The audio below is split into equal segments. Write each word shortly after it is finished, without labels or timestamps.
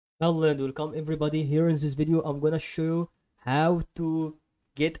Hello and welcome everybody. Here in this video I'm gonna show you how to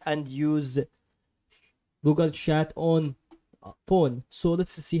get and use Google Chat on phone. So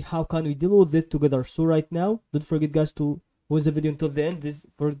let's see how can we deal with it together. So right now, don't forget guys to watch the video until the end.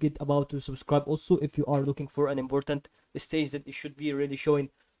 Forget about to subscribe also if you are looking for an important stage that it should be really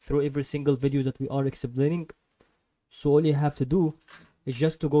showing through every single video that we are explaining. So all you have to do is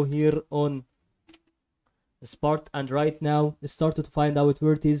just to go here on this part, and right now start to find out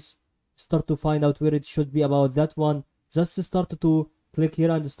where it is, start to find out where it should be about that one. Just start to click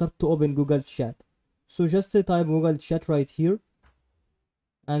here and start to open Google Chat. So just type Google Chat right here,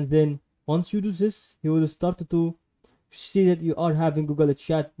 and then once you do this you will start to see that you are having Google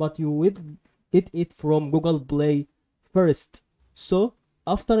Chat, but you will get it from Google Play first. So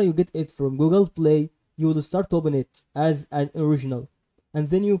after you get it from Google Play, you will start to open it as an original, and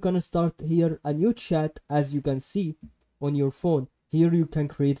then you can start here a new chat. As you can see on your phone here, you can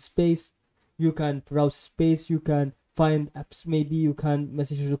create space, you can browse space, you can find apps, maybe you can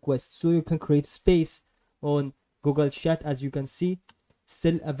message requests. So you can create space on Google Chat. As you can see,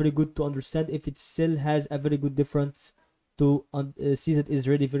 still a very good to understand if it still has a very good difference to see that is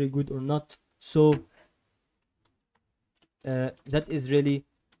really very good or not. So that is really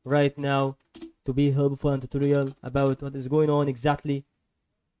right now to be helpful and tutorial about what is going on exactly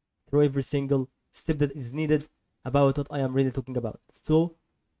through every single step that is needed about what I am really talking about. So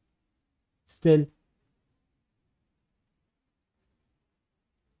still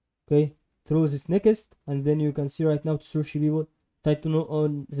okay, through this next, and then you can see right now to search people, type to know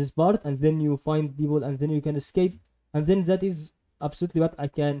on this part, and then you find people, and then you can escape, and then that is absolutely what I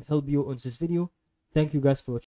can help you on this video. Thank you guys for watching.